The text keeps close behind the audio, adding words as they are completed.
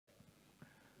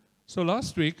So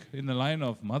last week, in the line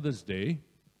of Mother's Day,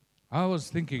 I was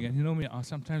thinking, and you know me, I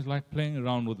sometimes like playing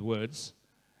around with words.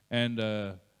 And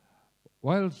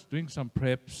while doing some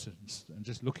preps and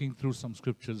just looking through some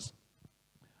scriptures,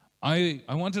 I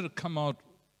wanted to come out,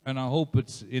 and I hope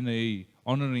it's in a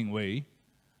honoring way,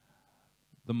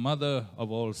 the mother of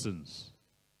all sins.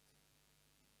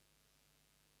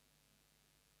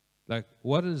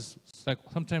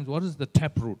 Sometimes what is the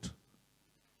taproot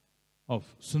of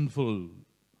sinful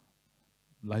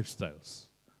lifestyles?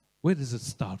 Where does it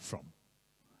start from?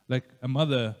 Like a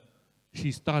mother,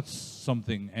 she starts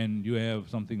something and you have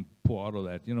something pour out of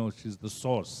that. You know, she's the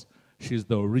source. She's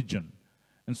the origin.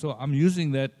 And so I'm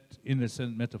using that in a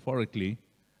sense metaphorically,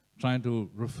 trying to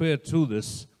refer to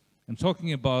this and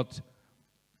talking about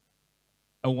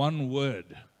a one word.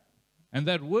 And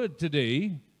that word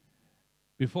today,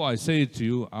 before I say it to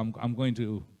you, I'm going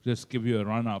to just give you a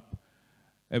run-up.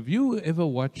 Have you ever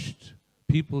watched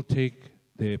people take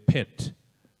their pet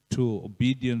to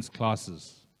obedience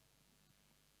classes?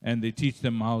 And they teach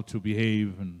them how to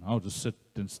behave and how to sit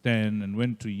and stand and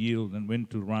when to yield and when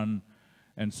to run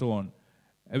and so on.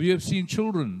 Have you ever seen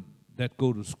children that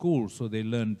go to school so they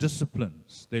learn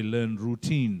disciplines, they learn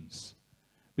routines?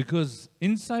 Because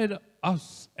inside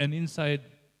us and inside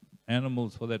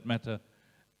animals for that matter,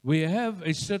 we have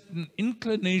a certain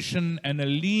inclination and a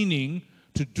leaning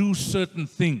to do certain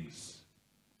things.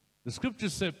 The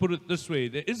scriptures say, put it this way,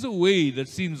 there is a way that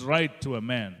seems right to a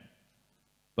man,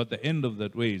 but the end of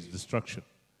that way is destruction.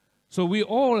 So we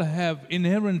all have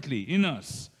inherently in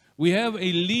us, we have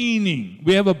a leaning,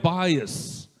 we have a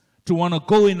bias to want to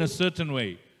go in a certain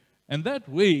way. And that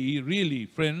way, really,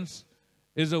 friends,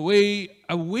 is a way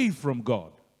away from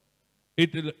God.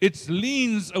 It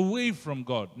leans away from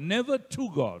God, never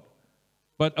to God,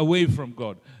 but away from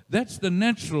God. That's the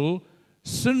natural,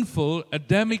 sinful,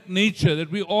 Adamic nature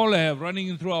that we all have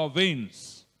running through our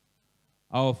veins.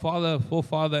 Our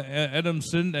forefather Adam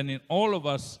sinned, and in all of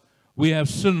us, we have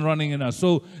sin running in us.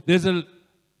 So there's an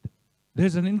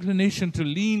inclination to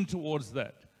lean towards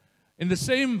that. In the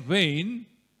same vein,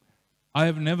 I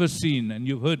have never seen, and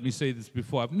you've heard me say this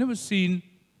before, I've never seen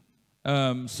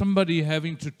somebody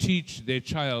having to teach their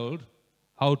child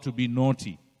how to be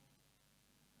naughty.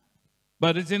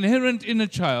 But it's inherent in a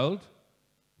child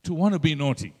to want to be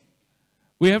naughty.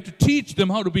 We have to teach them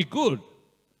how to be good.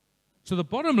 So the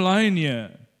bottom line here,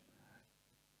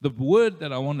 the word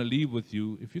that I want to leave with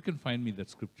you, if you can find me that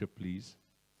scripture, please,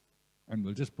 and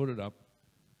we'll just put it up.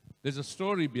 There's a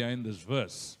story behind this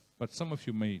verse, but some of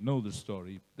you may know the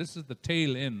story. This is the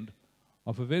tail end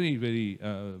of a very, very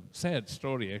sad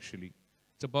story, actually.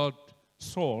 It's about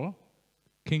Saul,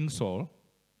 King Saul,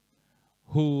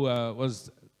 who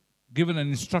was given an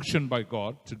instruction by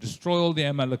God to destroy all the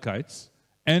Amalekites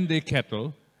and their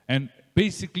cattle and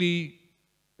basically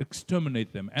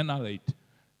exterminate them, annihilate,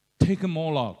 take them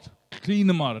all out, clean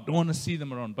them out. I don't want to see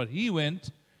them around. But he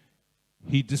went,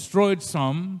 he destroyed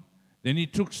some, then he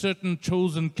took certain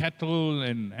chosen cattle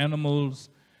and animals,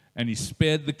 and he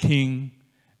spared the king.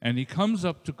 And he comes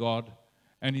up to God,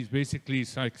 and he's basically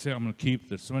like, say, I'm going to keep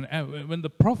this. When the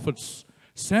prophet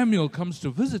Samuel comes to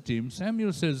visit him,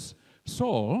 Samuel says,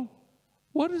 Saul,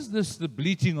 what is this, the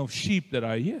bleating of sheep that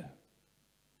I hear?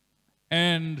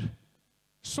 And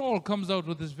Saul comes out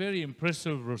with this very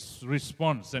impressive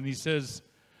response, and he says,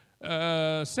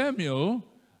 Samuel,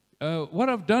 what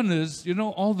I've done is, you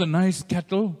know, all the nice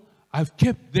cattle, I've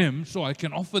kept them so I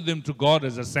can offer them to God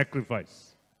as a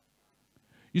sacrifice.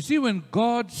 You see, when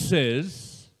God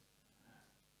says,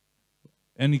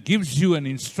 and He gives you an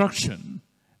instruction,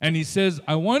 and He says,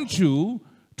 I want you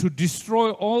to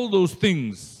destroy all those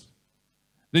things,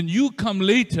 then you come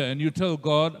later and you tell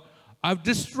God, I've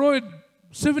destroyed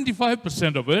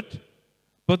 75% of it,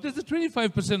 but there's the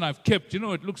 25% I've kept. You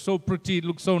know, it looks so pretty, it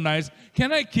looks so nice.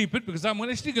 Can I keep it? Because I'm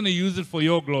actually going to use it for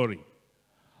your glory.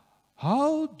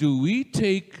 How do we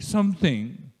take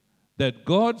something that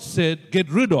God said, get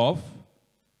rid of,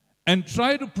 and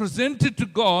try to present it to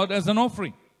God as an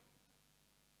offering?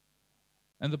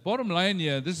 And the bottom line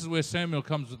here, this is where Samuel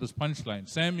comes with this punchline.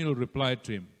 Samuel replied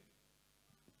to him,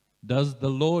 does the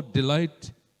Lord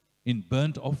delight in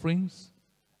burnt offerings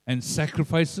and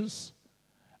sacrifices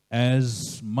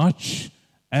as much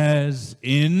as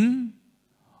in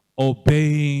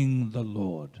obeying the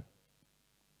Lord?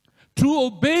 To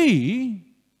obey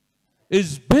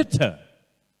is better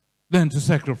than to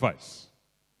sacrifice.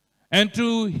 And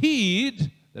to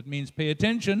heed, that means pay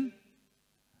attention,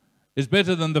 is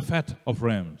better than the fat of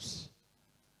rams.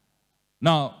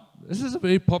 Now, this is a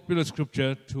very popular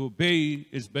scripture. To obey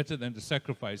is better than to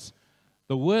sacrifice.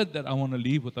 The word that I want to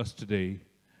leave with us today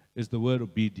is the word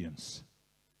obedience.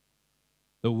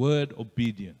 The word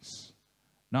obedience.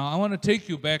 Now, I want to take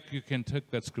you back. You can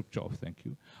take that scripture off, thank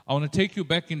you. I want to take you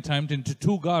back in time into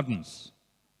two gardens.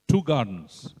 Two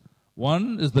gardens.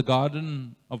 One is the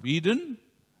Garden of Eden,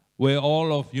 where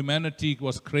all of humanity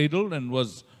was cradled and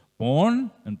was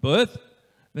born and birthed.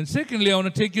 Then secondly, I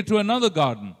want to take you to another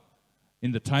garden.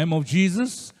 In the time of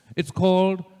Jesus, it's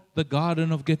called the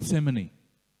Garden of Gethsemane.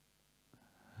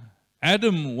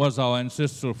 Adam was our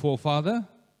ancestral forefather,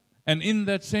 and in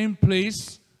that same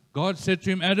place, God said to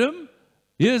him, Adam,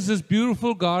 here's this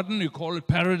beautiful garden, you call it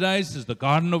paradise, it's the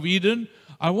Garden of Eden.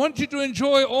 I want you to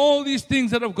enjoy all these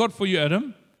things that I've got for you,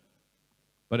 Adam.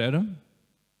 But Adam,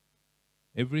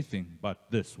 everything but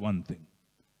this one thing.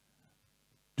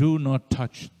 Do not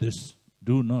touch this.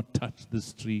 Do not touch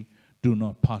this tree. Do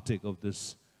not partake of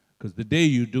this, because the day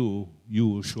you do, you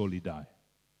will surely die.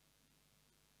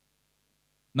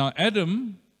 Now,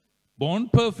 Adam, born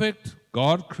perfect,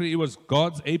 was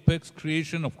God's apex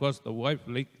creation. Of course, the wife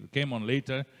came on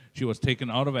later. She was taken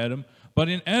out of Adam. But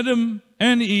in Adam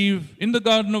and Eve, in the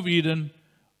Garden of Eden,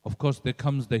 of course, there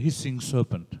comes the hissing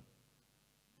serpent.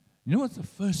 You know what's the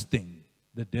first thing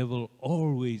the devil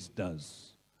always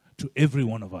does to every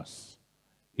one of us?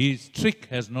 His trick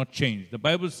has not changed. The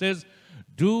Bible says,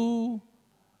 do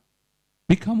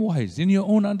become wise. In your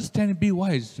own understanding, be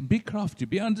wise. Be crafty.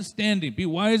 Be understanding. Be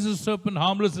wise as a serpent,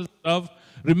 harmless as a dove.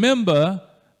 Remember,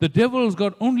 the devil's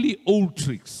got only old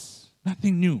tricks,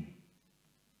 nothing new.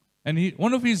 And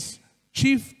one of his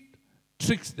chief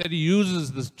tricks that he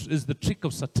uses is the trick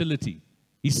of subtlety.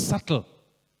 He's subtle.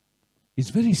 He's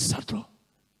very subtle.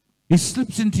 He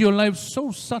slips into your life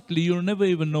so subtly, you'll never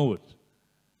even know it.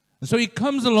 And so he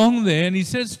comes along there and he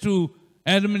says to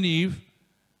Adam and Eve,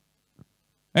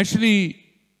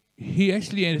 he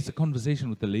actually has a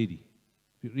conversation with the lady.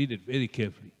 If you read it very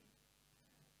carefully.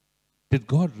 Did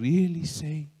God really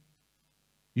say,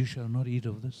 you shall not eat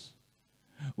of this?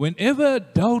 Whenever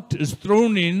doubt is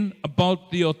thrown in about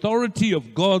the authority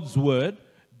of God's word,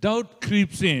 doubt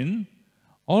creeps in,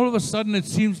 all of a sudden it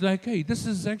seems like, hey, this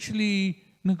is actually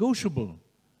negotiable.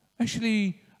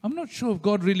 Actually, I'm not sure if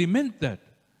God really meant that.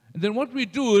 And then what we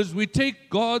do is we take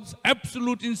God's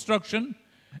absolute instruction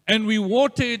and we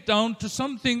water it down to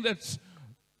something that's,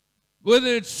 whether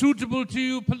it's suitable to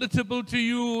you, palatable to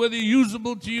you, whether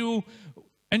usable to you,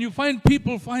 and you find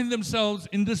people find themselves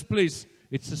in this place.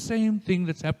 It's the same thing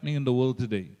that's happening in the world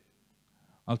today.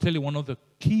 I'll tell you one of the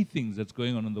key things that's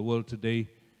going on in the world today,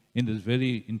 in this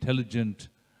very intelligent,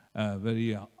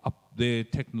 very up there,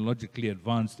 technologically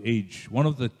advanced age. One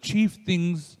of the chief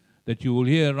things that you will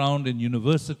hear around in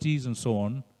universities and so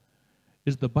on,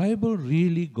 is the Bible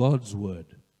really God's word?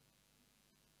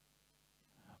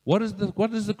 What is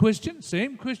the question?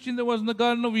 Same question that was in the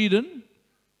Garden of Eden.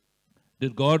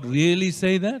 Did God really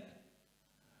say that?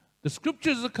 The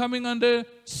scriptures are coming under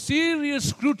serious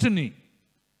scrutiny.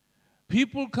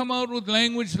 People come out with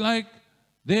language like,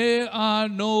 there are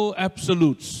no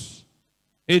absolutes.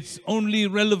 It's only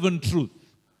relevant truth.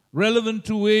 Relevant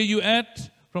to where you're at,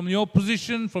 from your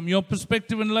position, from your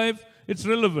perspective in life, it's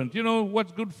relevant. You know,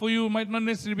 what's good for you might not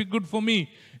necessarily be good for me.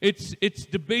 It's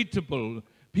debatable.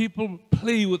 People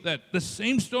play with that. The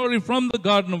same story from the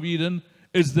Garden of Eden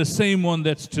is the same one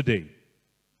that's today.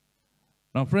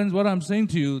 Now, friends, what I'm saying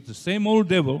to you, the same old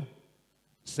devil,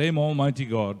 same almighty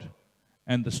God,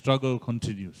 and the struggle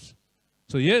continues.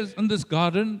 So yes, in this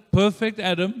garden, perfect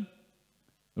Adam.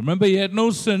 Remember, he had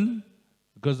no sin,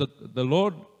 because the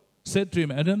Lord said to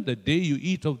him, Adam, the day you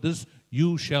eat of this,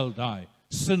 you shall die.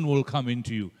 Sin will come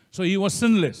into you. So he was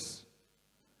sinless.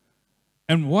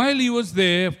 And while he was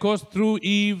there, of course, through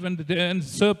Eve and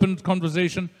serpent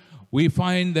conversation, we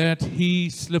find that he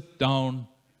slipped down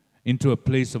into a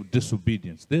place of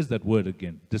disobedience. There's that word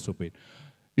again, disobeyed.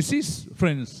 You see,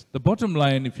 friends, the bottom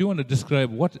line, if you want to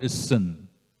describe what is sin,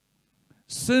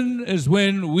 sin is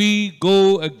when we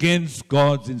go against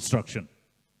God's instruction.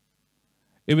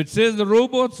 If it says the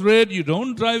robot's red, you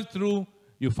don't drive through,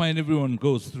 you find everyone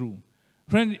goes through.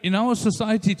 Friend, in our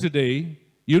society today,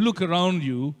 you look around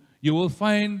you, you will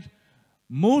find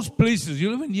most places,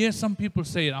 you'll even hear some people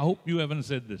say, I hope you haven't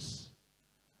said this.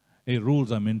 Hey,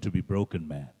 rules are meant to be broken,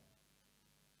 man.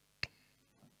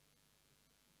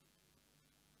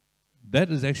 That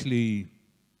is actually,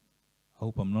 I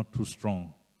hope I'm not too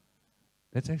strong.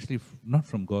 That's actually not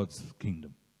from God's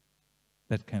kingdom,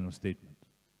 that kind of statement.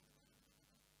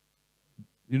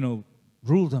 You know,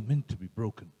 rules are meant to be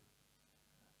broken.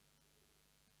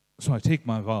 So I take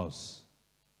my vows.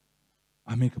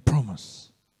 I make a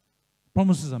promise.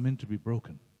 Promises are meant to be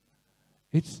broken.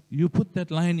 You put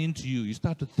that line into you. You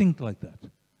start to think like that.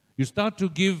 You start to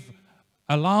give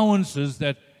allowances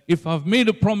that if I've made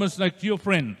a promise like to your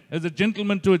friend, as a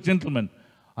gentleman to a gentleman,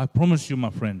 I promise you, my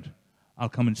friend, I'll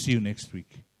come and see you next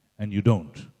week, and you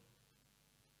don't.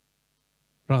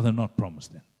 Rather not promise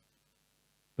then.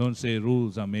 Don't say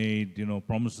rules are made,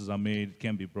 promises are made,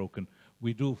 can be broken.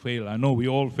 We do fail. I know we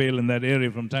all fail in that area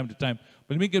from time to time.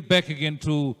 But let me get back again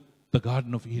to the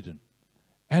Garden of Eden.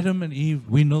 Adam and Eve,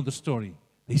 we know the story.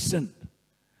 They sinned.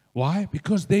 Why?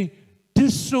 Because they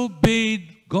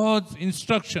disobeyed God's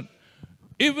instruction.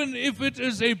 Even if it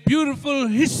is a beautiful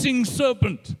hissing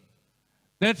serpent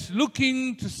that's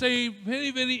looking to say very,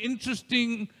 very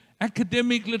interesting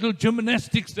academic little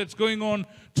gymnastics that's going on,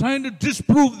 trying to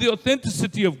disprove the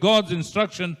authenticity of God's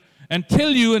instruction and tell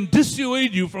you and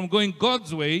dissuade you from going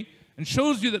God's way, and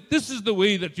shows you that this is the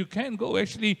way that you can go.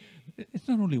 Actually, it's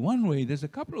not only one way. There's a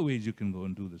couple of ways you can go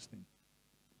and do this thing.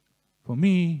 For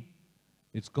me,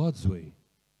 it's God's way.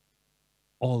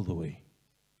 All the way.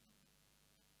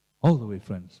 All the way,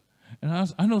 friends.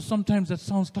 And I know sometimes that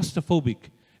sounds claustrophobic.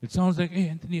 It sounds like, hey,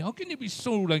 Anthony, how can you be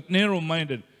so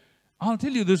narrow-minded? I'll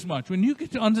tell you this much. When you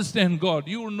get to understand God,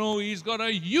 you will know He's got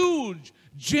a huge,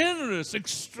 generous,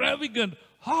 extravagant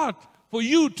heart for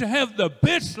you to have the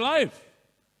best life.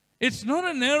 It's not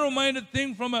a narrow-minded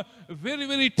thing from a very,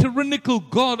 very tyrannical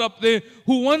God up there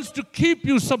who wants to keep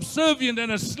you subservient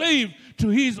and a slave to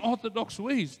His orthodox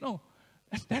ways. No,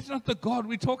 that's not the God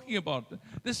we're talking about.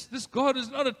 This God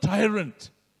is not a tyrant.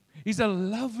 He's a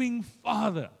loving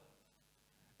Father.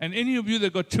 And any of you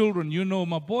that got children, you know,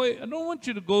 my boy, I don't want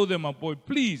you to go there, my boy,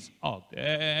 please. Oh,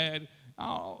 Dad,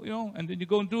 oh, and then you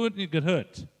go and do it and you get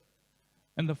hurt.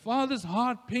 And the father's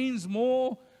heart pains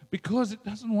more because it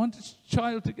doesn't want its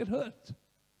child to get hurt.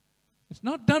 It's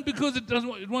not done because it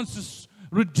wants to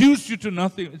reduce you to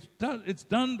nothing. It's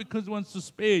done because it wants to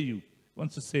spare you, it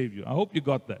wants to save you. I hope you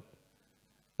got that.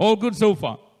 All good so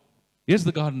far. Here's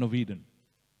the Garden of Eden.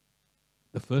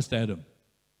 The first Adam.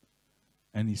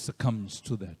 And he succumbs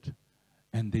to that.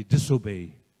 And they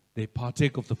disobey. They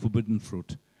partake of the forbidden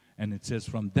fruit. And it says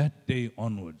from that day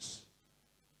onwards,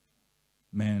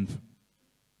 man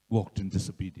walked in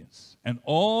disobedience. And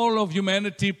all of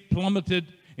humanity plummeted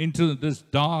into this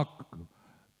dark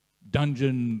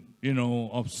dungeon,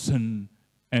 of sin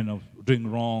and of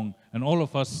doing wrong. And all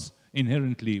of us,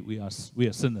 inherently, we are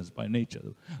sinners by nature.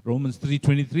 Romans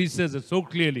 3:23 says it so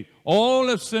clearly. All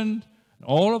have sinned.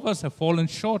 All of us have fallen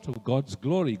short of God's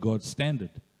glory, God's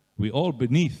standard. We're all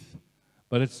beneath.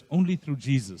 But it's only through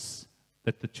Jesus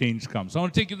that the change comes. So I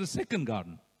want to take you to the second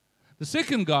garden. The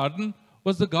second garden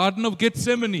was the Garden of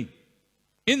Gethsemane.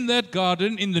 In that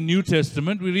garden, in the New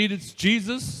Testament, we read it's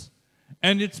Jesus,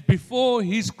 and it's before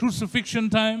His crucifixion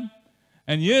time.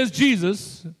 And here's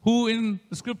Jesus, who in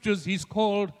the Scriptures, He's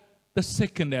called the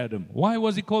second Adam. Why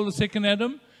was He called the second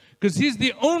Adam? Because He's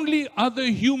the only other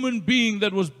human being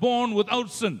that was born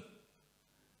without sin.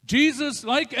 Jesus,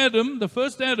 like Adam, the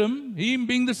first Adam, Him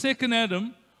being the second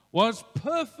Adam, was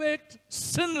perfect,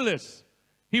 sinless.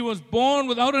 He was born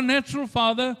without a natural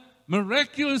father,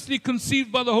 miraculously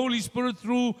conceived by the Holy Spirit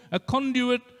through a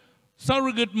conduit,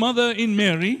 surrogate mother in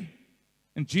Mary,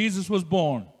 and Jesus was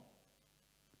born.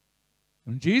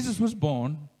 When Jesus was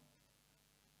born,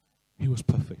 He was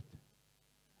perfect.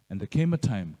 And there came a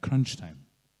time, crunch time.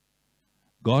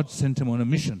 God sent Him on a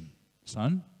mission.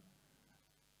 Son,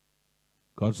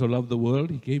 God so loved the world,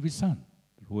 He gave His Son.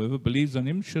 Whoever believes on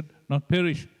Him should not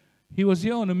perish. He was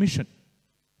here on a mission.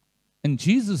 And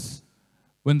Jesus,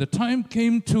 when the time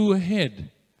came to a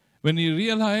head, when He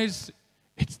realized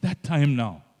it's that time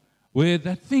now, where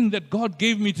that thing that God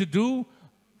gave me to do,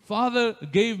 Father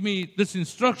gave me this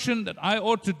instruction that I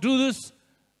ought to do this,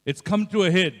 it's come to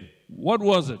a head. What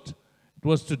was it? It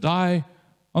was to die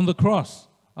on the cross.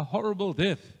 A horrible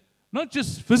death. Not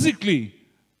just physically,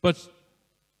 but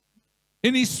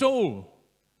in His soul,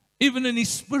 even in His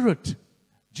spirit.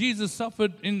 Jesus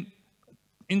suffered in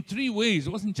three ways. It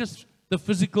wasn't just the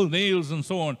physical nails and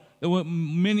so on. There were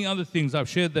many other things. I've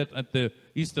shared that at the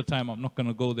Easter time. I'm not going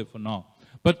to go there for now.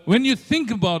 But when you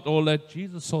think about all that,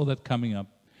 Jesus saw that coming up.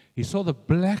 He saw the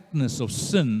blackness of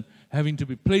sin having to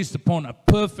be placed upon a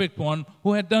perfect one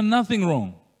who had done nothing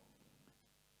wrong.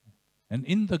 And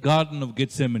in the Garden of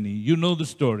Gethsemane, you know the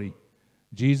story.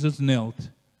 Jesus knelt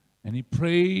and He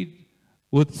prayed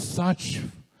with such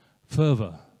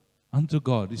fervor unto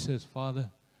God. He says, Father,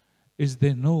 is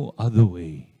there no other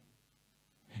way?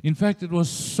 In fact, it was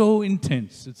so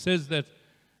intense. It says that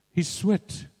His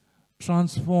sweat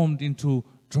transformed into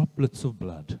droplets of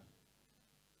blood.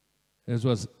 It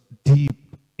was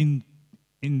deep,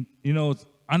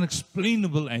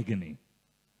 unexplainable agony.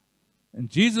 And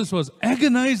Jesus was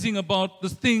agonizing about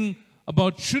this thing,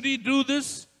 about should He do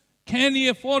this? Can He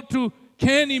afford to?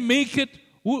 Can He make it?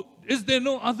 Is there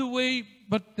no other way?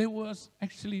 But there was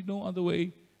actually no other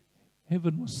way.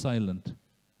 Heaven was silent.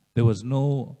 There was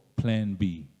no plan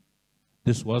B.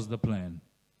 This was the plan.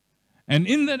 And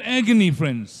in that agony,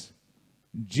 friends,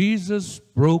 Jesus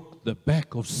broke the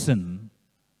back of sin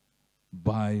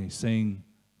by saying,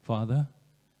 Father,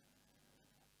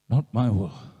 not my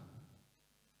will.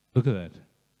 Look at that.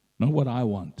 Not what I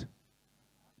want,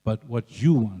 but what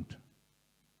you want.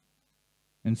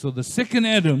 And so the second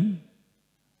Adam,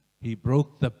 he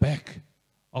broke the back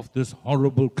of this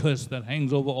horrible curse that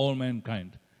hangs over all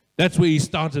mankind. That's where he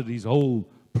started his whole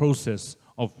process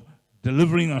of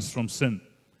delivering us from sin.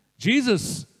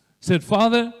 Jesus said,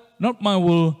 Father, not my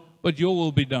will, but your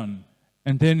will be done.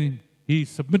 And then he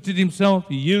submitted himself,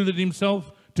 he yielded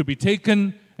himself to be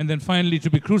taken, and then finally to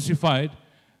be crucified,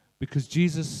 because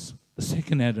Jesus, the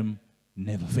second Adam,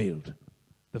 never failed.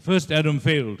 The first Adam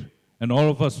failed, and all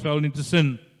of us fell into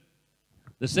sin.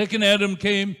 The second Adam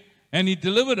came, and he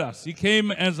delivered us. He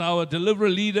came as our deliverer,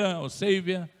 leader, our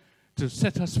savior, to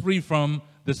set us free from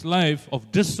this life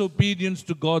of disobedience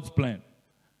to God's plan.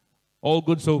 All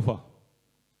good so far.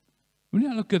 When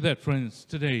you look at that, friends,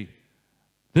 today,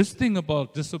 this thing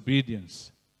about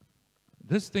disobedience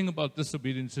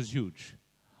is huge.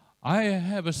 I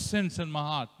have a sense in my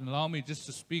heart, and allow me just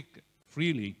to speak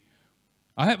freely.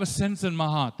 I have a sense in my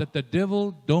heart that the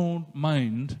devil don't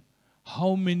mind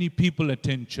how many people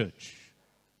attend church.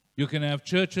 You can have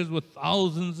churches with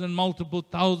thousands and multiple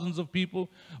thousands of people,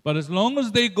 but as long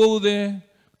as they go there,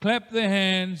 clap their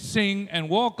hands, sing, and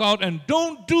walk out and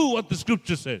don't do what the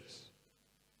scripture says,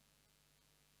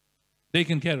 they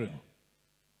can carry on.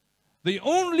 The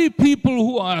only people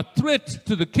who are a threat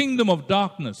to the kingdom of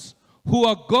darkness, who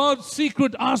are God's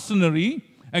secret arsenal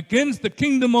against the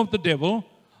kingdom of the devil,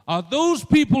 are those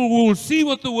people who will see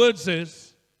what the word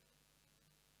says,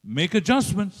 make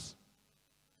adjustments,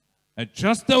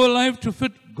 adjust our life to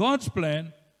fit God's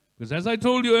plan, because as I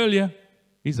told you earlier,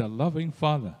 He's a loving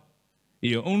Father.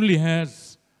 He only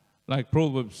has, like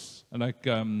Proverbs,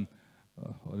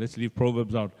 let's leave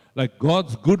Proverbs out, like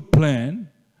God's good plan.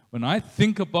 When I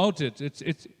think about it,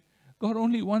 it's God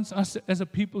only wants us as a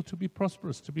people to be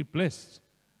prosperous, to be blessed.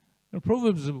 And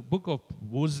Proverbs is a book of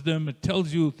wisdom. It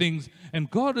tells you things. And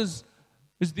God is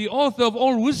the author of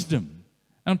all wisdom.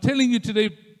 I'm telling you today,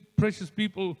 precious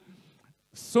people,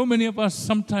 so many of us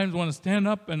sometimes want to stand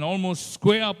up and almost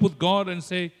square up with God and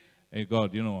say, hey,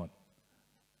 God, you know what?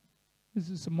 This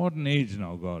is a modern age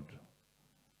now, God.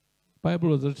 The Bible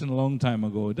was written a long time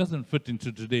ago. It doesn't fit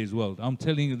into today's world. I'm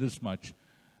telling you this much.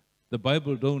 The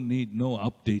Bible don't need no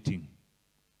updating.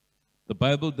 The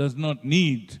Bible does not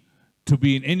need to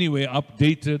be in any way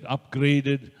updated,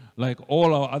 upgraded, like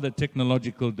all our other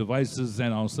technological devices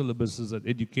and our syllabuses and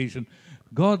education.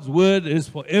 God's word is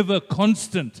forever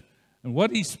constant. And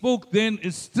what He spoke then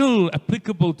is still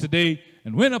applicable today.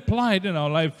 And when applied in our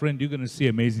life, friend, you're going to see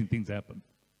amazing things happen.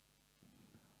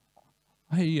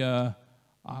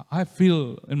 I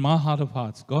feel in my heart of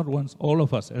hearts, God wants all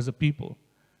of us as a people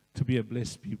to be a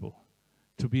blessed people.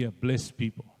 To be a blessed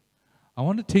people. I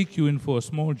want to take you in for a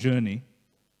small journey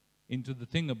into the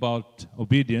thing about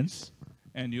obedience,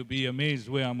 and you'll be amazed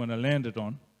where I'm going to land it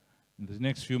on in the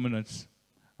next few minutes.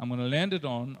 I'm going to land it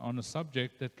on a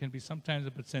subject that can be sometimes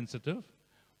a bit sensitive.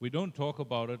 We don't talk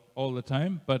about it all the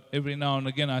time, but every now and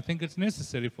again I think it's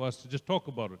necessary for us to just talk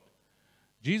about it.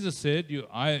 Jesus said,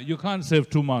 you can't serve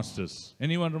two masters.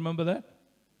 Anyone remember that?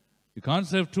 You can't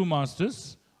serve two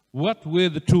masters. What were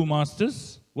the two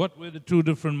masters? What were the two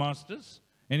different masters?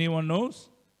 Anyone knows?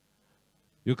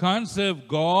 You can't serve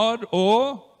God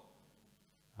or,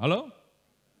 hello?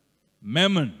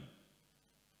 Mammon.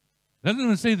 Doesn't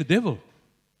even say the devil.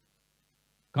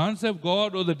 Can't serve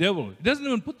God or the devil. It doesn't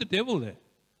even put the devil there.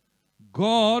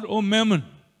 God or mammon.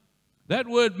 That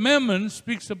word mammon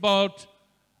speaks about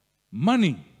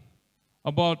money,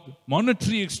 about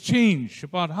monetary exchange,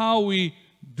 about how we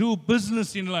do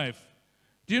business in life.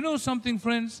 Do you know something,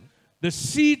 friends? The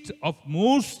seat of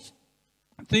most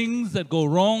things that go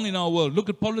wrong in our world, look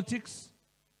at politics,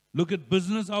 look at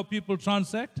business, how people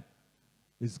transact,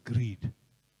 is greed.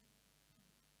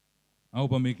 I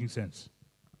hope I'm making sense.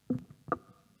 A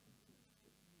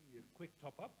quick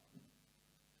top up.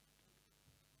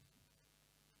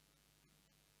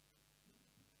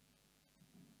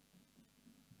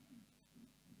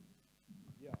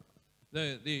 Yeah.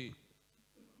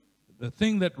 The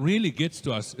thing that really gets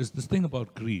to us is this thing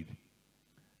about greed.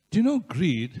 Do you know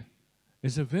greed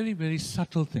is a very, very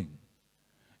subtle thing.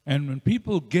 And when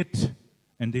people get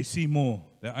and they see more,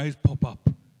 their eyes pop up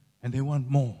and they want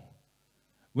more.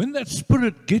 When that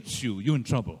spirit gets you, you're in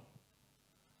trouble.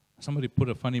 Somebody put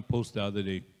a funny post the other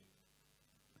day.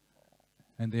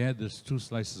 And they had this 2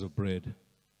 slices of bread.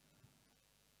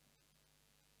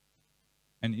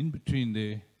 And in between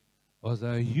there was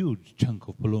a huge chunk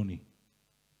of bologna.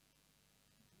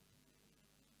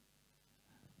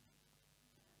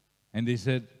 And they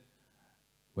said,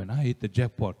 when I hit the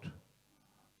jackpot,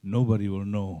 nobody will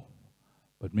know,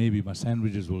 but maybe my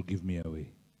sandwiches will give me away.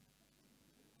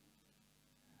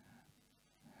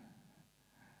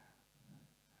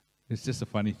 It's just a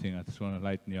funny thing. I just want to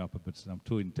lighten you up a bit. I'm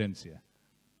too intense here.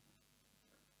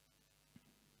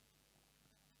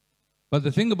 But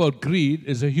the thing about greed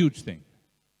is a huge thing.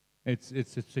 It's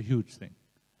a huge thing.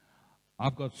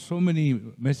 I've got so many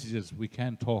messages we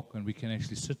can talk and we can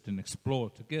actually sit and explore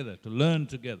together, to learn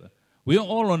together. We are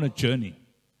all on a journey.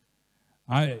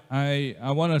 I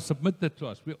want to submit that to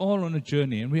us. We're all on a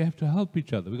journey and we have to help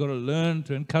each other. We've got to learn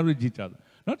to encourage each other.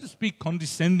 Not to speak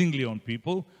condescendingly on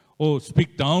people or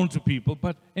speak down to people,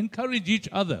 but encourage each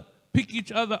other, pick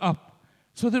each other up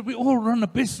so that we all run the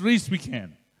best race we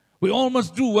can. We all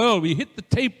must do well. We hit the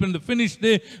tape and the finish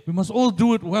there. We must all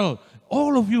do it well.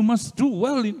 All of you must do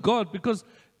well in God because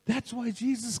that's why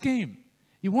Jesus came.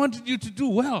 He wanted you to do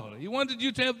well. He wanted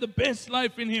you to have the best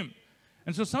life in Him.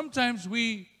 And so sometimes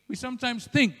we sometimes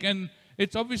think, and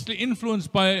it's obviously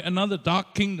influenced by another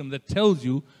dark kingdom that tells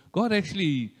you God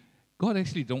actually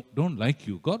don't like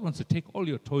you. God wants to take all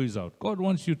your toys out. God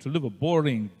wants you to live a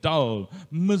boring, dull,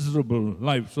 miserable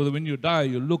life so that when you die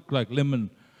you look like lemon,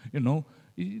 you know.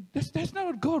 That's not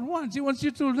what God wants. He wants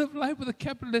you to live life with a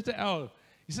capital letter L.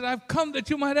 He said, I've come that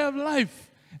you might have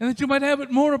life and that you might have it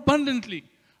more abundantly.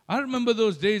 I remember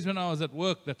those days when I was at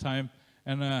work that time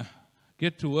and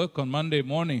get to work on Monday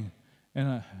morning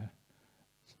and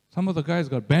some of the guys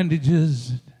got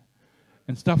bandages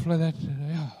and stuff like that.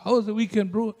 Yeah, how was the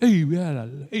weekend, bro? Hey, we had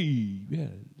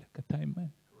a time,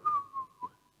 man.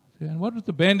 And what was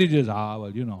the bandages?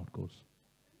 Well, you know how it goes.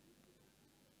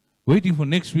 Waiting for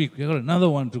next week. We got another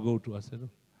one to go to. I said,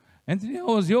 Anthony, how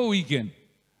was your weekend?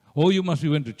 Oh, you must be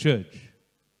went to church.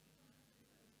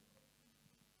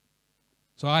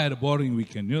 So I had a boring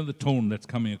weekend. You know the tone that's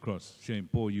coming across. Shame,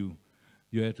 poor you.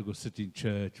 You had to go sit in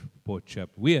church, poor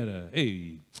chap. We had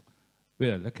a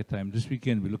lucky time. This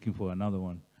weekend we're looking for another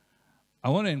one. I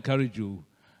want to encourage you.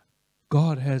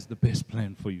 God has the best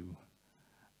plan for you.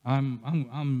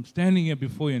 I'm standing here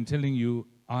before you and telling you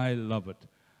I love it.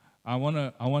 I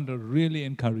want to really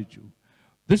encourage you.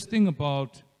 This thing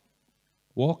about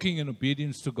walking in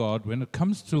obedience to God, when it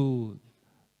comes to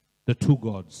the 2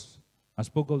 gods. I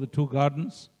spoke of the 2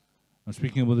 gardens. I'm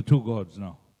speaking about the 2 gods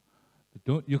now.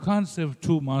 You can't serve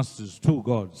 2 masters, 2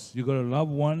 gods. You've got to love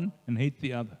one and hate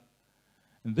the other.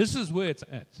 And this is where it's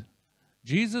at.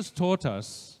 Jesus taught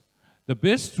us the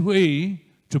best way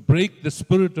to break the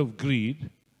spirit of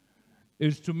greed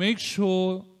is to make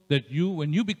sure that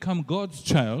when you become God's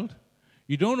child,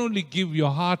 you don't only give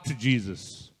your heart to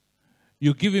Jesus,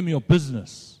 you give Him your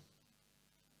business,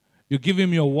 you give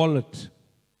Him your wallet,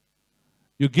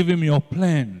 you give Him your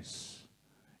plans,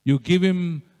 you give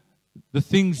Him the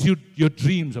things your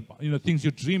dreams about, things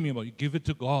you're dreaming about, you give it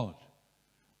to God.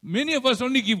 Many of us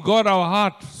only give God our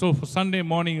heart, so for Sunday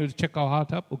morning you check our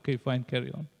heart up, okay, fine,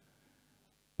 carry on.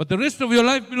 But the rest of your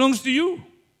life belongs to you.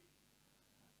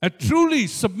 A truly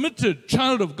submitted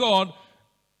child of God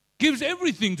gives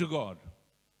everything to God.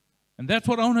 And that's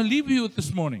what I want to leave you with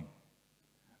this morning.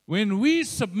 When we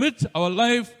submit our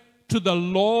life to the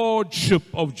lordship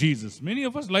of Jesus. Many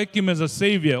of us like Him as a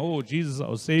Savior. Oh, Jesus is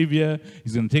our Savior.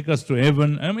 He's going to take us to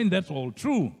heaven. I mean, that's all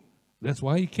true. That's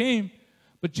why He came.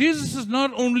 But Jesus is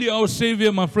not only our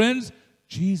Savior, my friends.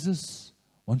 Jesus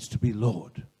wants to be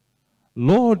Lord.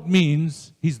 Lord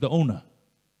means He's the owner.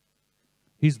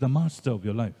 He's the master of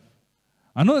your life.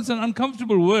 I know it's an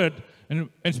uncomfortable word, and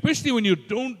especially when you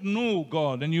don't know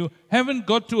God and you haven't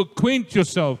got to acquaint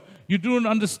yourself, you don't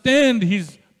understand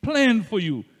His plan for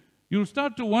you. You'll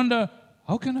start to wonder,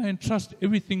 how can I entrust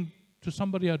everything to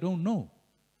somebody I don't know?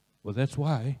 Well, that's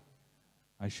why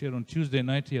I shared on Tuesday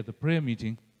night here at the prayer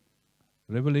meeting,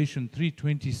 Revelation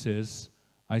 3:20 says,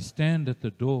 I stand at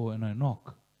the door and I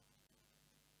knock.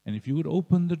 And if you would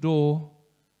open the door,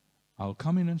 I'll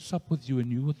come in and sup with you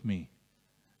and you with me.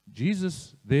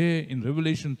 Jesus there in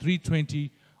Revelation 3:20,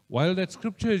 while that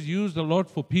scripture is used a lot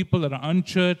for people that are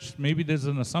unchurched, maybe there's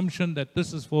an assumption that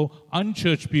this is for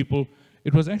unchurched people,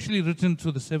 it was actually written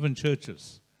to the 7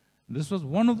 churches. And this was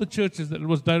one of the churches that it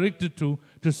was directed to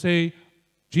say,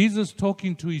 Jesus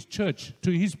talking to His church,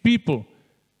 to His people.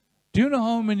 Do you know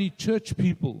how many church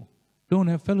people don't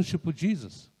have fellowship with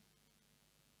Jesus?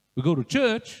 We go to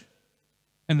church,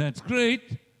 and that's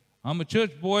great. I'm a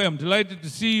church boy. I'm delighted to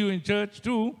see you in church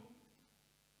too.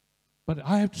 But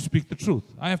I have to speak the truth.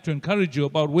 I have to encourage you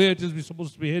about where it is we're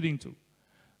supposed to be heading to.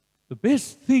 The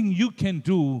best thing you can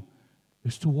do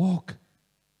is to walk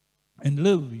and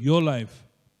live your life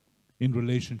in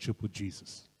relationship with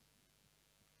Jesus.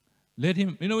 Let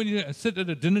him, when you sit at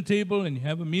a dinner table and you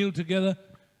have a meal together,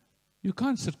 you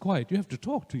can't sit quiet. You have to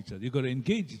talk to each other. You've got to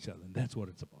engage each other, and that's what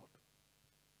it's about.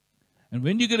 And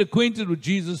when you get acquainted with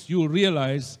Jesus, you will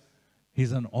realize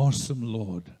he's an awesome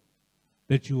Lord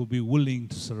that you will be willing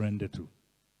to surrender to.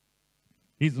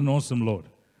 He's an awesome Lord.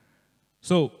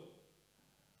 So,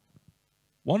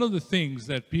 one of the things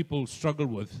that people struggle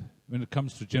with when it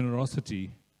comes to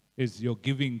generosity is your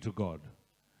giving to God.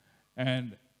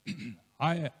 And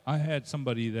I had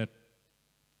somebody that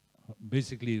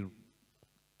basically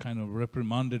kind of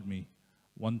reprimanded me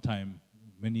one time,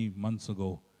 many months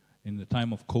ago, in the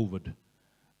time of COVID,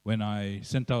 when I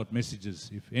sent out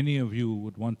messages, if any of you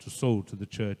would want to sow to the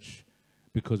church,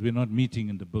 because we're not meeting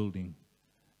in the building,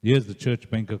 here's the church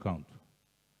bank account.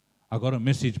 I got a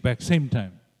message back same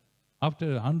time,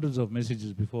 after hundreds of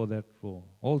messages before that for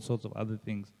all sorts of other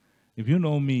things. If you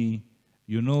know me,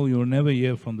 you know you'll never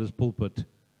hear from this pulpit,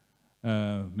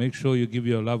 make sure you give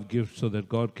your love gift so that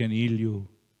God can heal you.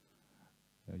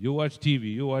 You watch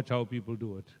TV, you watch how people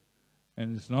do it.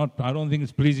 And it's not, I don't think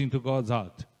it's pleasing to God's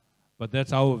heart. But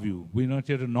that's our view. We're not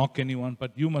here to knock anyone,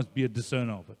 but you must be a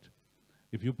discerner of it.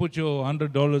 If you put your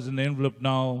 $100 in the envelope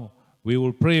now, we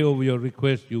will pray over your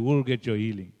request, you will get your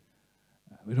healing.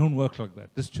 We don't work like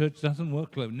that. This church doesn't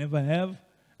work like, never have,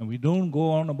 and we don't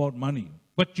go on about money.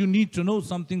 But you need to know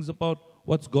some things about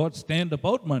what's God's stand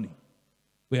about money.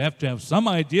 We have to have some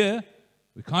idea.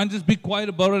 We can't just be quiet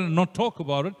about it and not talk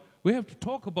about it. We have to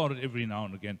talk about it every now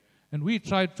and again. And we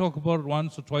try to talk about it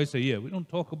once or twice a year. We don't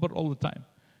talk about it all the time.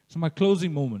 So my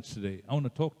closing moments today, I want to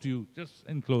talk to you just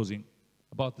in closing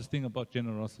about this thing about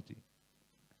generosity.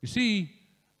 You see,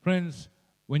 friends,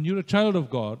 when you're a child of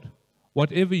God,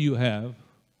 whatever you have,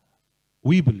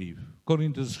 we believe,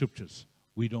 according to the scriptures,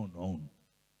 we don't own.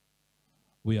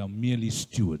 We are merely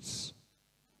stewards.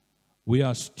 We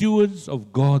are stewards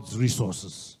of God's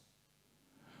resources.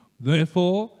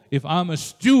 Therefore, if I'm a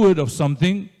steward of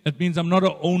something, that means I'm not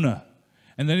an owner.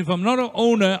 And then if I'm not an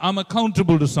owner, I'm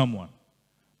accountable to someone.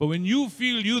 But when you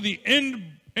feel you're the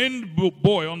end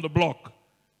boy on the block,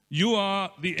 you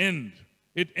are the end.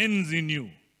 It ends in you.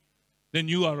 Then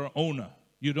you are an owner.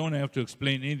 You don't have to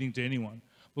explain anything to anyone.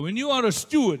 But when you are a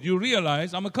steward, you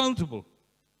realize I'm accountable.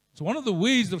 So one of the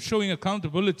ways of showing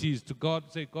accountability is to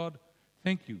God, say, God,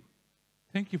 thank you.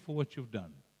 Thank you for what you've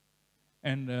done.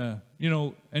 And, and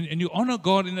you honor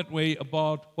God in that way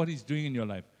about what he's doing in your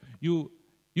life. You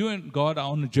and God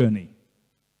are on a journey.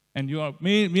 And you are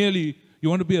merely, you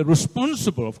want to be a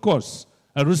responsible, of course,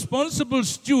 a responsible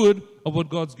steward of what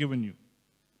God's given you.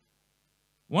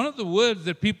 One of the words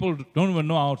that people don't even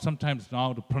know how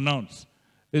to pronounce.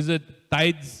 Is it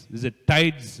tides? Is it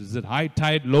tides? Is it high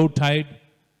tide, low tide?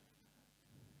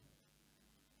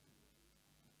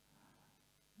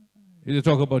 You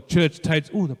talk about church tides.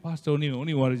 Oh, the pastor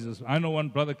only worries us. I know one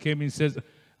brother came and says,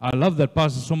 I love that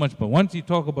pastor so much, but once he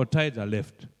talked about tides, I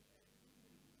left.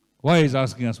 Why he's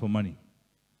asking us for money?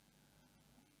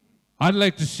 I'd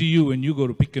like to see you when you go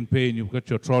to Pick and Pay and you've got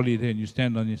your trolley there and you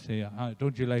stand on and you say,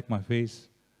 don't you like my face?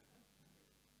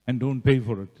 And don't pay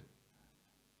for it.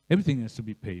 Everything has to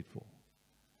be paid for.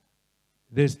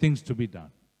 There's things to be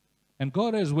done. And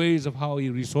God has ways of how he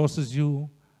resources you,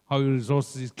 how he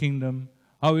resources his kingdom,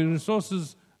 how he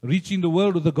resources reaching the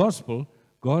world with the gospel.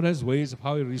 God has ways of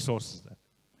how he resources that.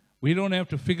 We don't have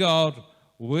to figure out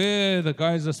where the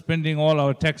guys are spending all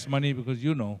our tax money because,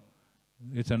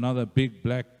 it's another big,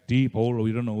 black, deep hole.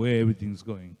 We don't know where everything's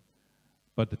going.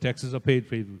 But the taxes are paid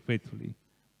faithfully.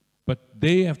 But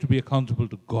they have to be accountable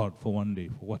to God for one day,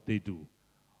 for what they do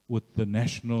with the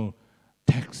national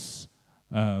tax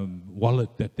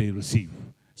wallet that they receive.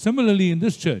 Similarly, in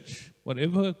this church,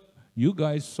 whatever you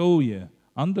guys sow here,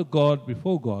 under God,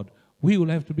 before God, we will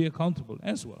have to be accountable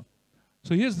as well.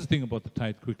 So here's the thing about the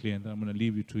tithe quickly, and I'm going to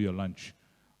leave you to your lunch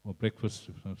or breakfast.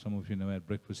 If some of you never had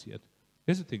breakfast yet.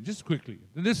 Here's the thing, just quickly.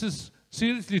 This is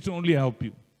seriously to only help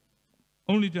you.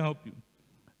 Only to help you.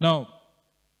 Now,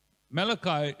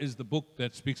 Malachi is the book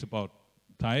that speaks about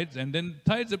tithes, and then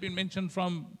tithes have been mentioned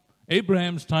from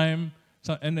Abraham's time,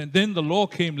 and then the law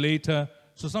came later.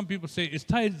 So some people say, it's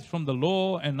tithes from the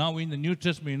law, and now in the New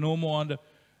Testament, no more under.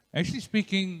 Actually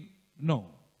speaking, no.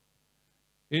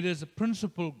 It is a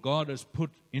principle God has put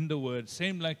in the Word,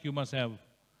 same like you must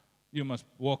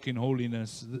walk in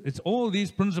holiness. It's all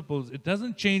these principles. It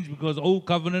doesn't change because old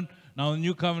covenant, now in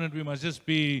new covenant, we must just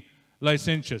be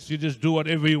licentious. You just do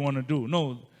whatever you want to do.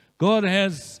 No, God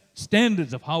has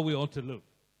standards of how we ought to live.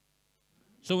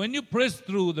 So when you press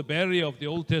through the barrier of the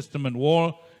Old Testament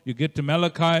wall, you get to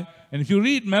Malachi. And if you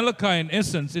read Malachi in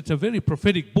essence, it's a very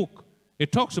prophetic book.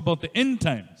 It talks about the end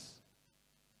times.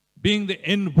 Being the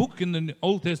end book in the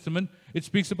Old Testament, it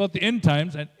speaks about the end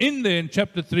times. And in there, in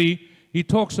chapter 3, he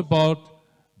talks about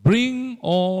bring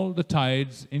all the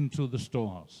tithes into the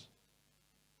storehouse.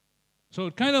 So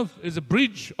it kind of is a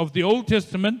bridge of the Old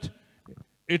Testament.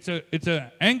 It's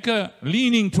an anchor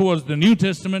leaning towards the New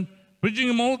Testament, bridging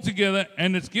them all together,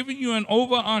 and it's giving you an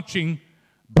overarching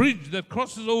bridge that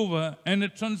crosses over and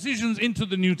it transitions into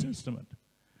the New Testament.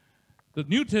 The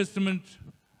New Testament,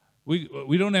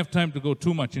 we don't have time to go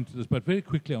too much into this, but very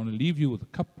quickly I want to leave you with a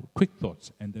couple of quick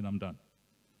thoughts and then I'm done.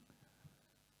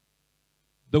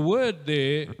 The word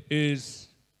there is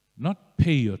not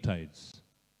pay your tithes.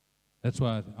 That's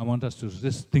why I want us to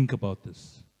just think about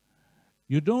this.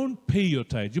 You don't pay your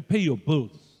tithes, you pay your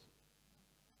bills.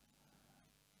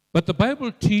 But the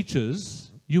Bible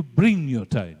teaches you bring your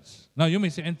tithes. Now you may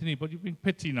say, Anthony, but you're being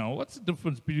petty now. What's the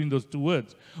difference between those two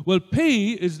words? Well,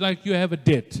 pay is like you have a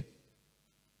debt.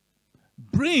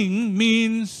 Bring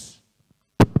means,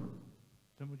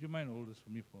 Tim, would you mind hold this for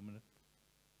me for a minute?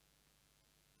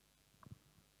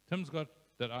 Tim's got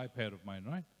that iPad of mine,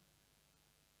 right?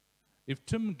 If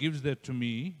Tim gives that to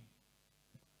me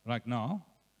right now,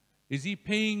 is he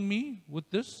paying me with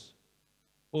this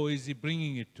or is he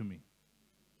bringing it to me?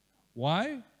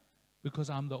 Why? Because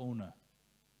I'm the owner.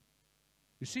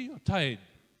 You see, your tithe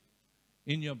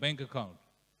in your bank account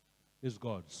is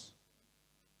God's.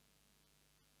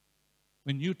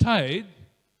 When you tithe,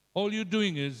 all you're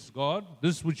doing is, God,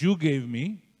 this which you gave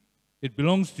me, it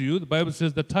belongs to you. The Bible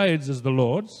says the tithes is the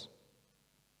Lord's.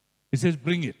 It says,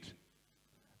 bring it.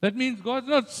 That means God's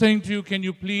not saying to you, can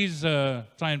you please try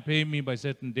and pay me by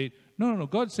certain date? No.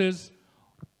 God says,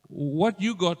 what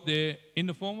you got there in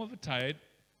the form of a tithe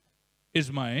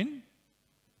is mine.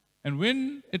 And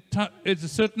when it's a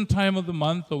certain time of the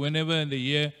month or whenever in the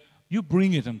year, you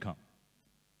bring it and come.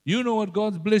 You know what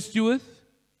God's blessed you with?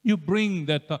 You bring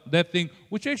that thing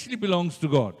which actually belongs to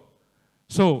God.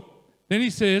 So then he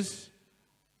says,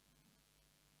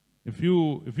 if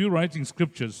you're writing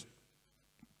scriptures,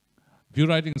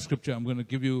 I'm going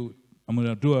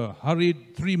to do a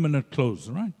hurried 3-minute close,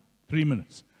 right? 3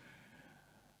 minutes.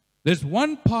 There's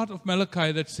one part of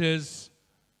Malachi that says,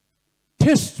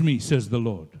 test me, says the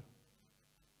Lord.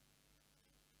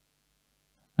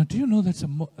 Now, do you know that's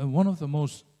one of the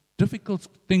most difficult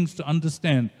things to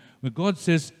understand when God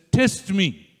says, test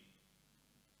me.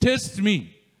 Test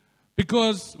me.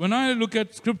 Because when I look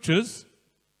at scriptures,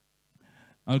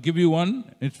 I'll give you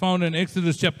one. It's found in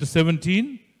Exodus chapter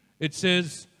 17. It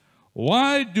says,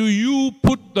 why do you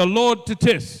put the Lord to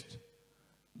test?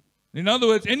 In other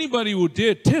words, anybody who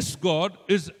dare test God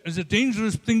is a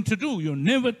dangerous thing to do. You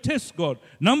never test God.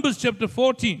 Numbers chapter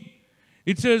 14.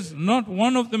 It says, not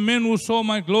one of the men who saw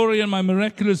my glory and my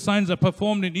miraculous signs I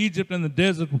performed in Egypt and the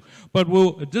desert, but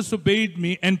who disobeyed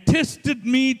me and tested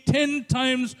me 10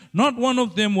 times, not one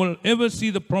of them will ever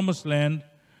see the promised land,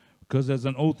 because there's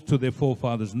an oath to their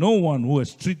forefathers. No one who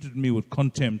has treated me with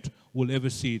contempt will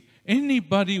ever see it.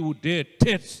 Anybody who dare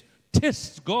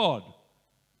test God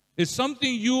is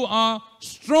something you are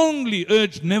strongly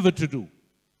urged never to do.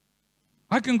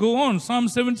 I can go on, Psalm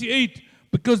 78,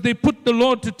 because they put the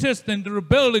Lord to test and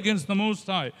rebelled against the Most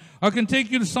High. I can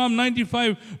take you to Psalm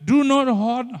 95. Do not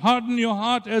harden your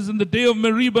heart as in the day of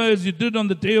Meribah, as you did on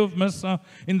the day of Massah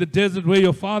in the desert, where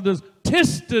your fathers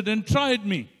tested and tried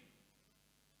me.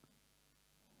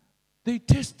 They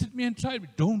tested me and tried me.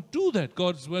 Don't do that.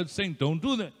 God's word saying, don't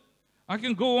do that. I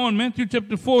can go on. Matthew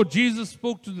chapter 4, Jesus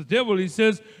spoke to the devil. He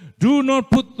says, do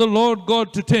not put the Lord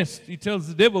God to test. He tells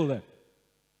the devil that.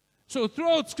 So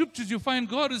throughout scriptures you find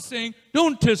God is saying,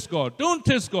 don't test God, don't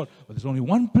test God. But there's only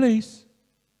one place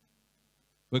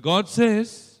where God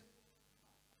says,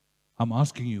 I'm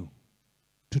asking you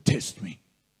to test me.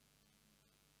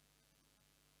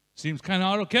 Seems kind of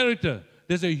out of character.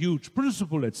 There's a huge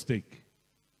principle at stake.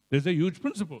 There's a huge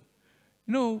principle.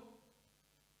 You know,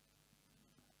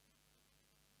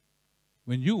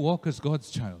 when you walk as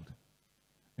God's child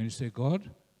and you say, God,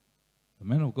 the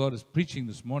man of God is preaching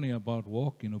this morning about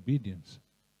walk in obedience.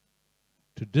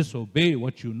 To disobey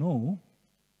what you know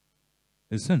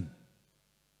is sin.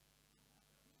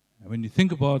 And when you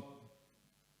think about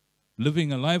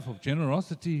living a life of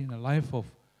generosity and a life of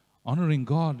honoring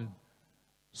God,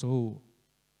 so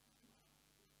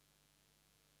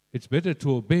it's better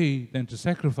to obey than to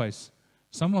sacrifice.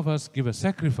 Some of us give a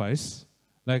sacrifice,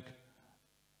 like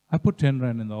I put 10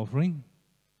 rand in the offering.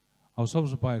 I was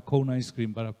supposed to buy a cone ice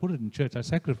cream, but I put it in church. I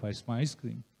sacrificed my ice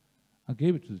cream. I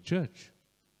gave it to the church.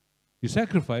 You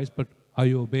sacrifice, but are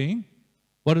you obeying?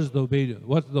 What is the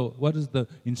what is the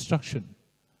instruction?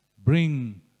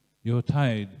 Bring your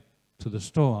tithe to the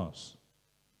storehouse.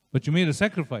 But you made a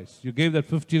sacrifice. You gave that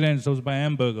 50 rand so to buy a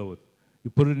hamburger with. You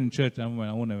put it in church. I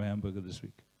won't have a hamburger this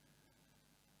week.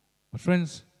 But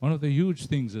friends, one of the huge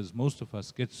things is most of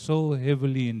us get so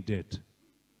heavily in debt.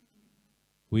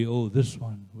 We owe this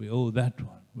one, we owe that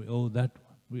one, we owe that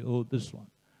one, we owe this one.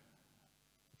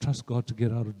 Trust God to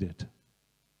get out of debt.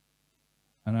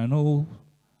 And I know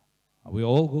we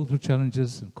all go through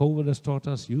challenges, and COVID has taught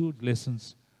us huge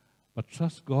lessons. But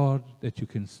trust God that you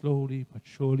can slowly but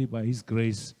surely, by His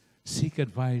grace, seek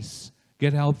advice,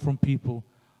 get help from people.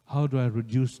 How do I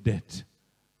reduce debt?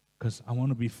 Because I want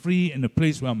to be free in a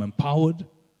place where I'm empowered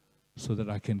so that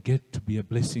I can get to be a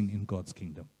blessing in God's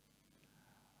kingdom.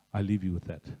 I leave you with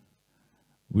that.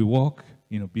 We walk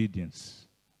in obedience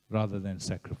rather than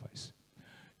sacrifice.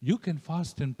 You can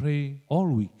fast and pray all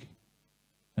week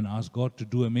and ask God to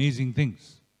do amazing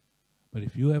things. But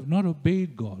if you have not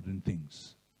obeyed God in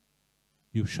things,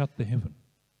 you've shut the heaven.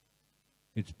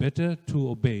 It's better to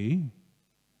obey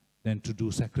than to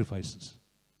do sacrifices.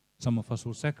 Some of us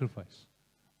will sacrifice.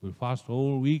 We'll fast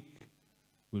all week.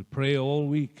 We'll pray all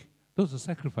week. Those are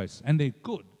sacrifices, and they're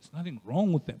good. There's nothing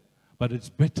wrong with them. But it's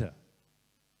better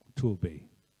to obey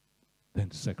than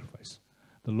to sacrifice.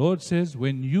 The Lord says,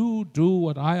 when you do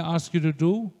what I ask you to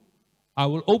do, I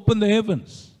will open the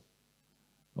heavens.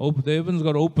 The heavens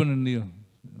got open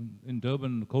in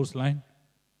Durban, the coastline.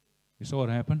 You saw what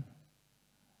happened?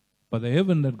 But the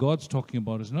heaven that God's talking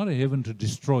about is not a heaven to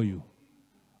destroy you,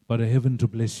 but a heaven to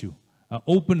bless you. An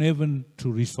open heaven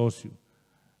to resource you.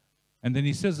 And then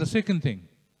He says the second thing,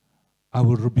 I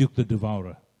will rebuke the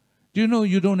devourer. Do you know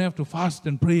you don't have to fast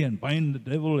and pray and bind the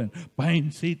devil and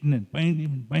bind Satan and bind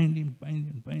him and bind him and bind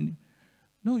him and bind him?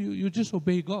 No, you just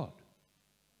obey God.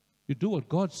 You do what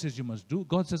God says you must do.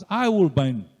 God says, I will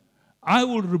bind. I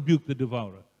will rebuke the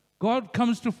devourer. God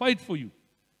comes to fight for you.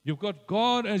 You've got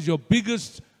God as your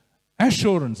biggest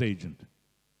assurance agent.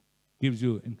 Gives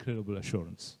you incredible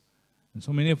assurance. And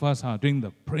so many of us are doing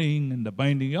the praying and the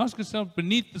binding. You ask yourself,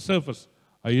 beneath the surface,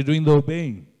 are you doing the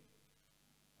obeying?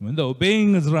 When the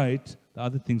obeying is right, the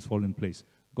other things fall in place.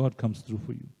 God comes through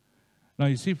for you. Now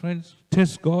you see, friends,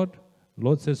 test God. The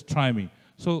Lord says, try me.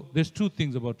 So there's two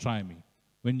things about try me.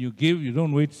 When you give, you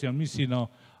don't wait to say, let me see now,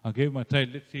 I gave my tithe,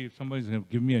 let's see if somebody's going to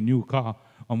give me a new car.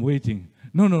 I'm waiting.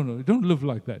 No. You don't live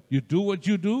like that. You do what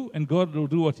you do, and God will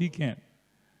do what He can.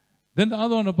 Then the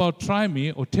other one about try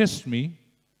me or test me,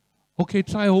 okay,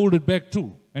 try hold it back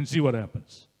too and see what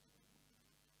happens.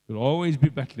 You'll always be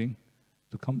battling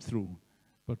to come through.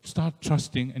 But start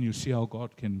trusting and you see how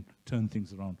God can turn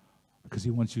things around because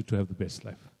He wants you to have the best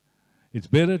life. It's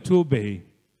better to obey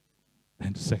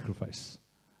than to sacrifice.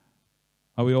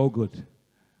 Are we all good?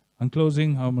 In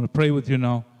closing, I'm going to pray with you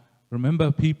now. Remember,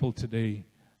 people, today,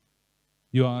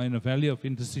 you are in a valley of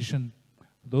intercession.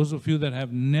 For those of you that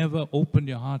have never opened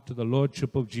your heart to the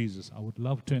Lordship of Jesus, I would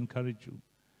love to encourage you.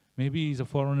 Maybe He's a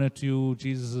foreigner to you,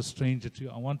 Jesus is a stranger to you.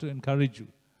 I want to encourage you.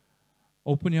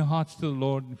 Open your hearts to the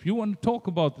Lord. If you want to talk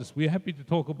about this, we're happy to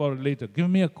talk about it later. Give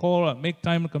me a call. I'll make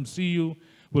time to come see you.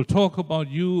 We'll talk about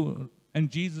you and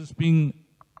Jesus being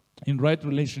in right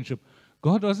relationship.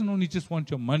 God doesn't only just want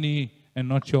your money and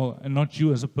not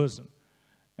you as a person.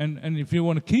 And if you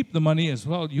want to keep the money as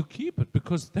well, you keep it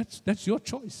because that's your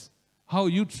choice. How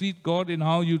you treat God and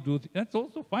how you do that's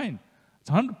also fine. It's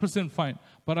 100% fine.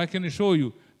 But I can assure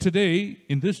you, today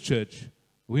in this church,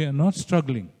 we are not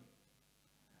struggling.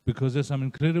 Because there's some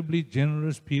incredibly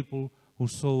generous people who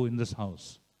sow in this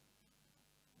house.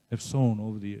 Have sown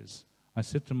over the years. I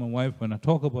said to my wife, when I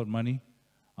talk about money,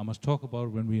 I must talk about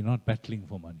when we're not battling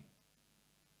for money.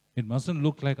 It mustn't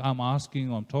look like I'm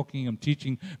asking, or I'm talking, I'm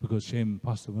teaching, because shame,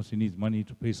 Pastor Mercy needs money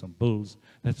to pay some bills.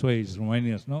 That's why he's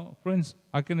reminding us. No, friends,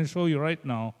 I can assure you right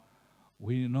now,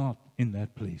 we're not in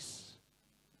that place.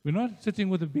 We're not sitting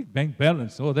with a big bank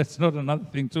balance. Oh, that's not another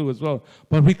thing too as well.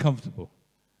 But we're comfortable.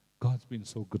 God's been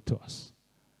so good to us.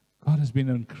 God has been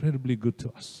incredibly good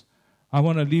to us. I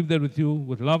want to leave that with you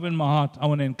with love in my heart. I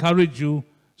want to encourage you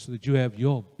so that you have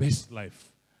your best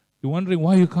life. You're wondering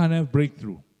why you can't have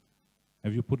breakthrough.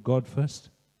 Have you put God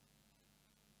first?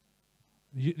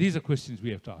 These are questions we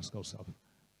have to ask ourselves.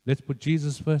 Let's put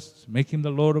Jesus first, make Him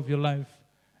the Lord of your life,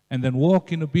 and then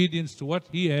walk in obedience to what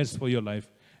He has for your life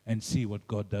and see what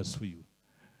God does for you.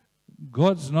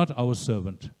 God's not our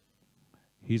servant.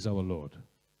 He's our Lord.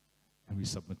 And we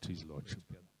submit to His Lordship.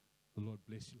 The Lord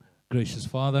bless you. Gracious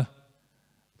Father,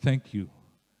 thank you.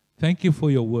 Thank you for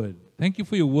your word. Thank you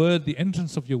for your word. The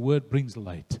entrance of your word brings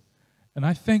light. And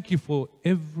I thank you for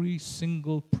every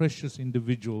single precious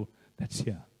individual that's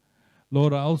here.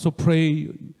 Lord, I also pray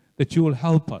that you will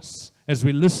help us as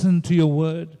we listen to your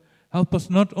word. Help us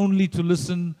not only to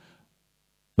listen,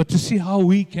 but to see how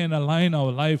we can align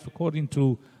our life according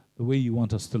to the way you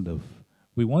want us to live.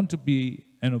 We want to be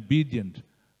an obedient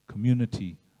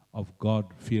community of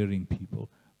God-fearing people.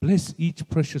 Bless each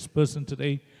precious person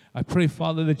today. I pray,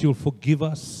 Father, that you'll forgive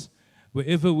us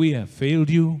wherever we have failed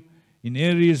you, in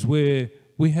areas where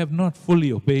we have not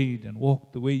fully obeyed and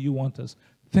walked the way you want us.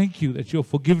 Thank you that your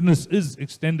forgiveness is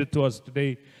extended to us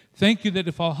today. Thank you that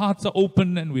if our hearts are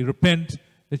open and we repent,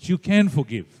 that you can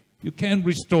forgive. You can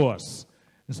restore us.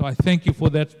 And so I thank you for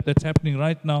that. That's happening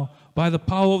right now. By the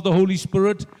power of the Holy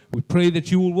Spirit, we pray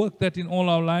that you will work that in all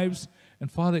our lives.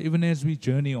 And Father, even as we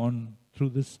journey on through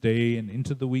this day and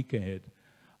into the week ahead,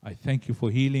 I thank you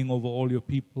for healing over all your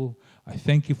people. I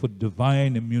thank you for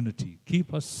divine immunity.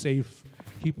 Keep us safe.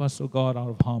 Keep us, oh God, out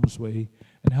of harm's way.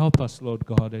 And help us, Lord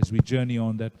God, as we journey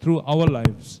on, that through our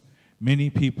lives, many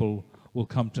people will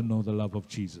come to know the love of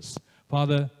Jesus.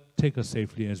 Father, take us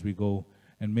safely as we go.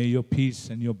 And may your peace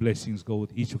and your blessings go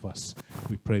with each of us.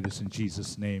 We pray this in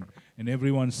Jesus' name. And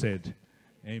everyone said,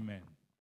 amen.